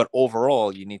 But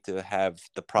overall, you need to have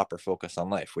the proper focus on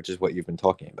life, which is what you've been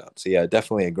talking about. So, yeah, I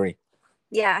definitely agree.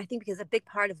 Yeah, I think because a big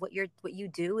part of what you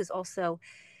do is also,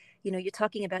 you're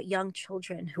talking about young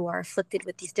children who are afflicted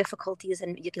with these difficulties,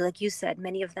 and like you said,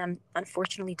 many of them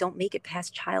unfortunately don't make it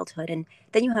past childhood. And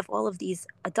then you have all of these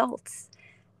adults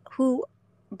who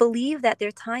believe that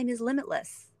their time is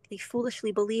limitless. They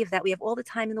foolishly believe that we have all the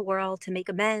time in the world to make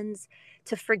amends,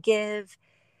 to forgive.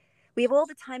 We have all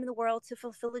the time in the world to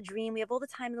fulfill a dream. We have all the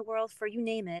time in the world for you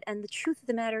name it. And the truth of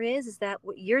the matter is that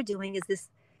what you're doing is this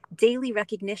daily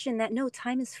recognition that no,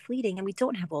 time is fleeting and we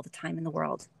don't have all the time in the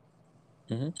world.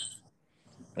 Mm-hmm.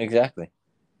 Exactly.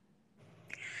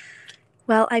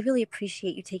 Well, I really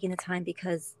appreciate you taking the time,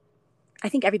 because I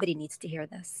think everybody needs to hear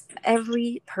this.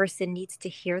 Every person needs to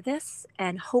hear this,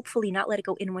 and hopefully not let it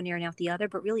go in one ear and out the other,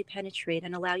 but really penetrate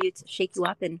and allow you to shake you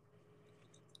up and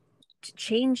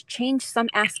change some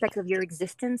aspect of your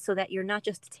existence, so that you're not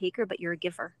just a taker, but you're a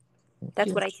giver. Thank That's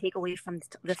you. what I take away from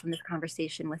this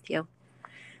conversation with you.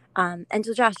 And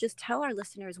so, Josh, just tell our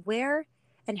listeners where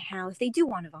and how, if they do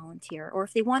want to volunteer or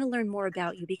if they want to learn more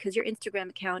about you, because your Instagram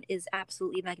account is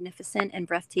absolutely magnificent and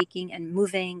breathtaking and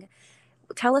moving.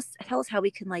 Tell us how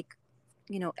we can, like,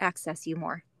 access you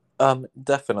more.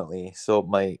 Definitely. So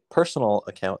my personal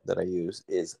account that I use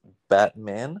is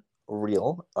Batman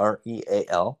Real,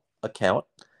 Real account.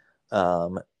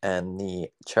 And the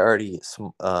charity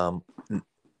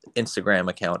Instagram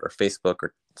account or Facebook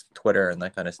or Twitter and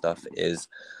that kind of stuff is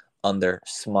under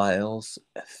Smiles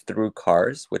Through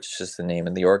Cars, which is just the name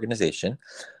of the organization.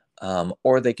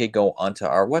 Or they could go onto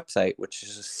our website, which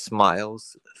is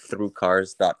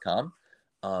smilesthroughcars.com.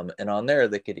 And on there,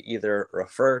 they could either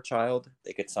refer a child,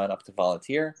 they could sign up to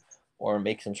volunteer, or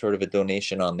make some sort of a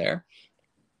donation on there.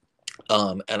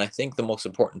 And I think the most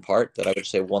important part that I would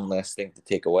say, one last thing to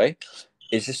take away,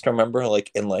 is just remember,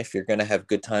 like in life, you're going to have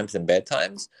good times and bad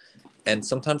times. And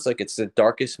sometimes, like, it's the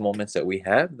darkest moments that we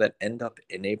have that end up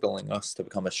enabling us to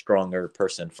become a stronger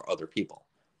person for other people,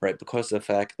 right? Because of the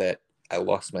fact that I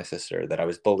lost my sister, that I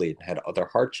was bullied, and had other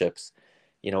hardships,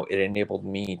 it enabled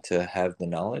me to have the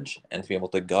knowledge and to be able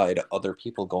to guide other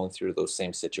people going through those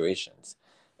same situations.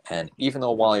 And even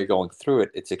though while you're going through it,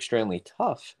 it's extremely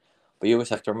tough, but you always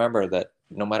have to remember that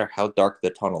no matter how dark the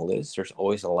tunnel is, there's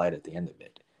always a light at the end of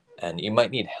it. And you might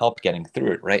need help getting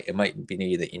through it, right? It might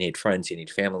be that you need friends, you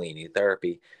need family, you need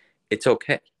therapy. It's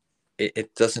okay.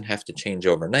 It doesn't have to change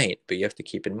overnight, but you have to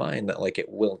keep in mind that, like, it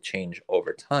will change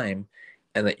over time,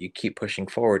 and that you keep pushing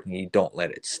forward and you don't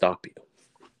let it stop you.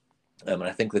 And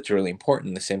I think that's really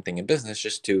important. The same thing in business,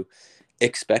 just to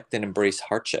expect and embrace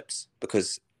hardships,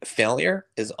 because failure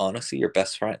is honestly your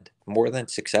best friend. More than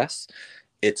success,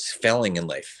 it's failing in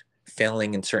life,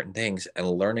 failing in certain things and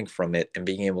learning from it and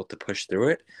being able to push through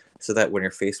it, so that when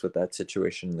you're faced with that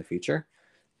situation in the future,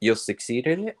 you'll succeed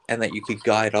in it and that you could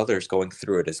guide others going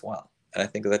through it as well. And I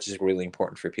think that's just really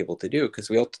important for people to do, because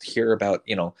we all hear about,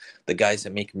 the guys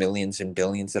that make millions and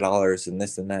billions of dollars and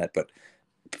this and that, but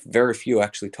very few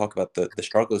actually talk about the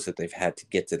struggles that they've had to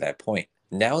get to that point.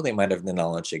 Now they might have the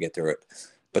knowledge to get through it,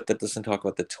 but that doesn't talk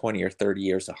about the 20 or 30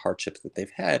 years of hardships that they've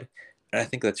had. And I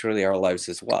think that's really our lives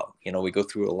as well. We go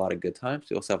through a lot of good times.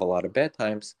 We also have a lot of bad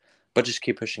times, but just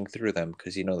keep pushing through them,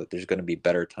 because you know that there's going to be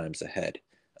better times ahead.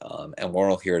 And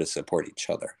we're all here to support each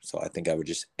other. So I think I would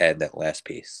just add that last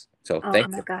piece. So Oh thank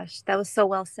my you. gosh, that was so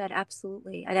well said.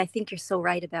 Absolutely. And I think you're so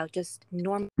right about just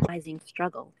normalizing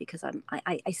struggle, because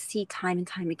I see time and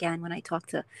time again when I talk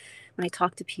to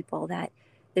people that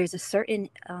there's a certain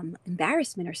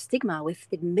embarrassment or stigma with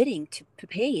admitting to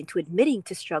pain, to admitting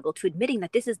to struggle, to admitting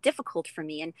that this is difficult for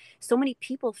me. And so many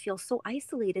people feel so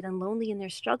isolated and lonely in their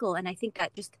struggle. And I think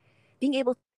that just being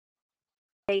able to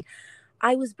say,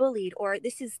 I was bullied, or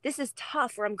this is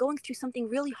tough, or I'm going through something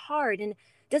really hard, and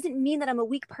doesn't mean that I'm a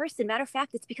weak person. Matter of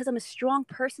fact, it's because I'm a strong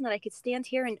person that I could stand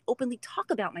here and openly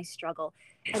talk about my struggle.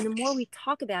 And the more we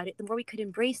talk about it, the more we could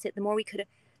embrace it, the more we could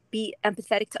be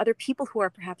empathetic to other people who are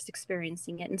perhaps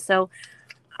experiencing it. And so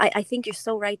I think you're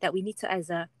so right that we need to,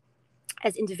 as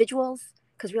individuals,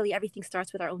 because really everything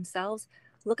starts with our own selves,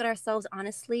 look at ourselves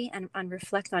honestly and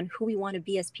reflect on who we want to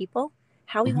be as people,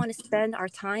 how we Mhm. want to spend our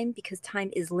time, because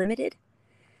time is limited,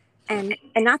 and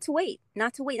not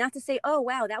to say, oh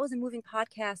wow, that was a moving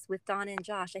podcast with Donna and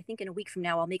Josh. I think in a week from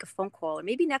now I'll make a phone call, or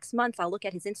maybe next month I'll look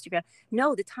at his Instagram.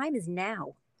 No, the time is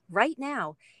now, right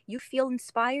now. You feel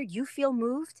inspired, you feel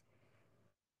moved,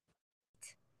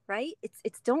 right?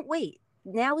 It's don't wait.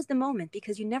 Now is the moment,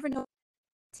 because you never know where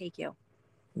to take you.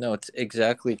 No, it's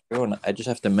exactly true. And I just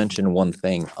have to mention one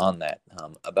thing on that.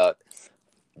 About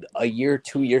a year,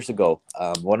 2 years ago,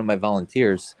 one of my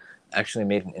volunteers actually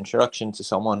made an introduction to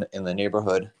someone in the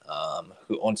neighborhood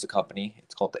who owns the company.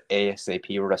 It's called the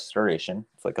ASAP Restoration.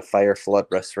 It's like a fire flood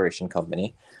restoration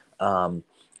company. Um,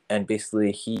 and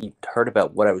basically, he heard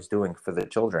about what I was doing for the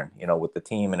children, with the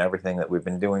team and everything that we've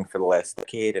been doing for the last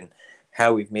decade and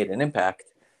how we've made an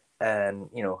impact. And,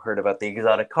 heard about the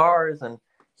exotic cars. And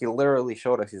he literally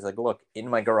showed us, he's like, look, in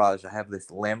my garage, I have this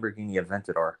Lamborghini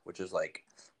Aventador, which is like,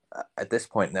 at this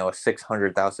point now, a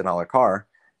 $600,000 car.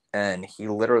 And he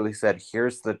literally said,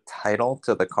 here's the title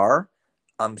to the car.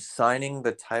 I'm signing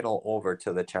the title over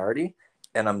to the charity,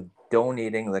 and I'm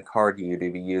donating the car to you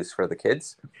to be used for the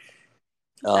kids.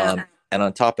 Wow. And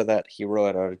on top of that, he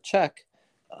wrote out a check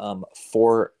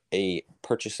for a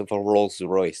purchase of a Rolls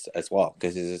Royce as well,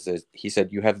 because he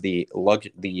said, you have the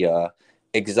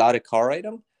exotic car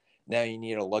item. Now you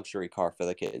need a luxury car for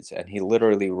the kids. And he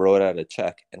literally wrote out a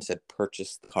check and said,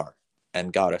 purchase the car,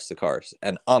 and got us the cars,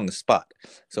 and on the spot.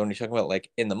 So when you're talking about,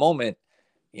 like, in the moment,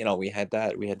 we had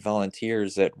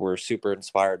volunteers that were super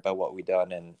inspired by what we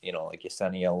done, and like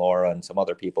Yesenia, Laura, and some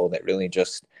other people that really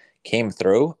just came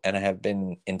through and have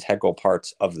been integral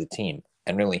parts of the team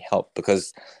and really helped,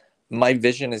 because my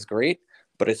vision is great,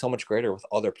 but it's so much greater with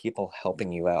other people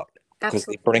helping you out, because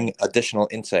they Absolutely. bring additional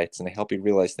insights and they help you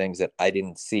realize things that I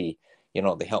didn't see.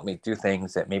 They help me do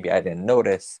things that maybe I didn't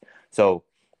notice. So,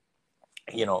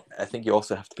 I think you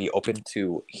also have to be open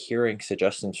to hearing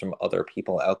suggestions from other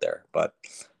people out there. But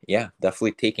yeah,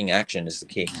 definitely taking action is the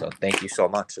key. So thank you so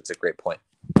much. It's a great point.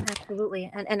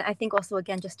 Absolutely. And I think also,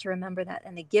 again, just to remember that,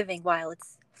 and the giving, while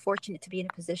it's fortunate to be in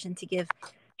a position to give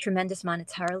tremendous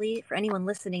monetarily, for anyone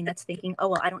listening that's thinking, oh,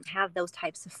 well, I don't have those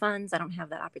types of funds, I don't have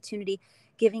that opportunity,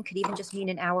 giving could even just mean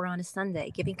an hour on a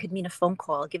Sunday. Giving could mean a phone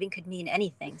call. Giving could mean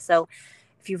anything. So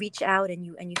if you reach out and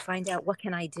you find out, what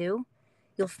can I do,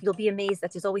 you'll be amazed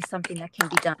that there's always something that can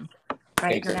be done,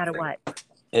 right? No matter Exactly. what.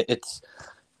 It's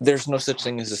There's no such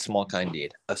thing as a small kind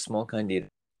deed. A small kind deed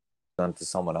done to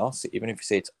someone else, even if you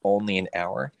say it's only an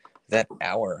hour, that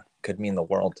hour could mean the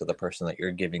world to the person that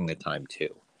you're giving the time to.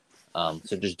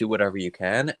 So just do whatever you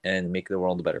can and make the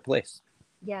world a better place.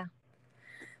 Yeah.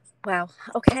 Wow.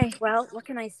 Okay. Well, what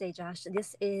can I say, Josh?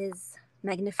 This is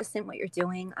magnificent what you're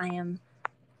doing.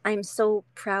 I'm so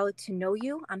proud to know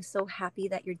you. I'm so happy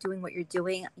that you're doing what you're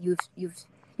doing. You've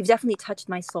definitely touched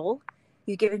my soul.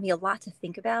 You've given me a lot to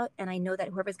think about, and I know that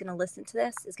whoever's going to listen to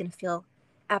this is going to feel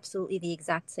absolutely the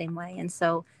exact same way. And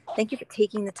so, thank you for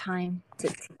taking the time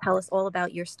to tell us all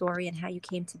about your story and how you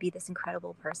came to be this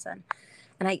incredible person.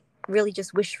 And I really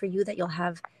just wish for you that you'll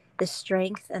have the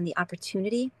strength and the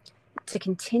opportunity to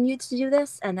continue to do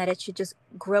this, and that it should just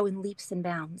grow in leaps and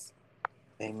bounds.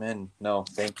 Amen. No,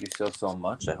 thank you so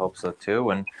much. I hope so too.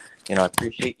 And, I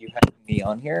appreciate you having me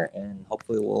on here. And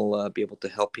hopefully, we'll be able to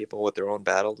help people with their own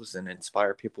battles and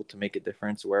inspire people to make a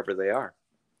difference wherever they are.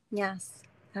 Yes,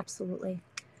 absolutely.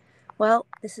 Well,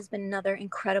 this has been another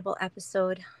incredible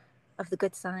episode of The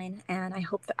Good Sign. And I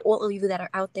hope that all of you that are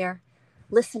out there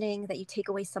listening, that you take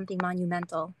away something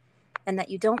monumental, and that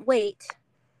you don't wait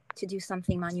to do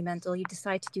something monumental. You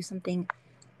decide to do something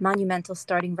monumental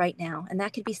starting right now. And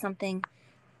that could be something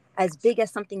as big as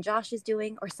something Josh is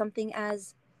doing, or something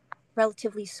as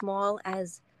relatively small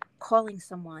as calling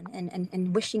someone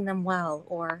and wishing them well,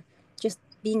 or just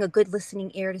being a good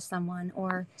listening ear to someone,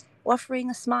 or offering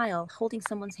a smile, holding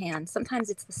someone's hand. Sometimes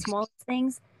it's the smallest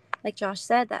things, like Josh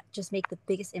said, that just make the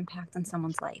biggest impact on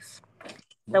someone's life.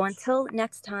 So until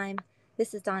next time,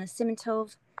 this is Donna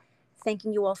Simintov,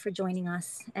 thanking you all for joining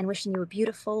us and wishing you a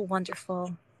beautiful,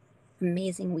 wonderful,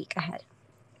 amazing week ahead.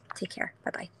 Take care.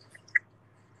 Bye-bye.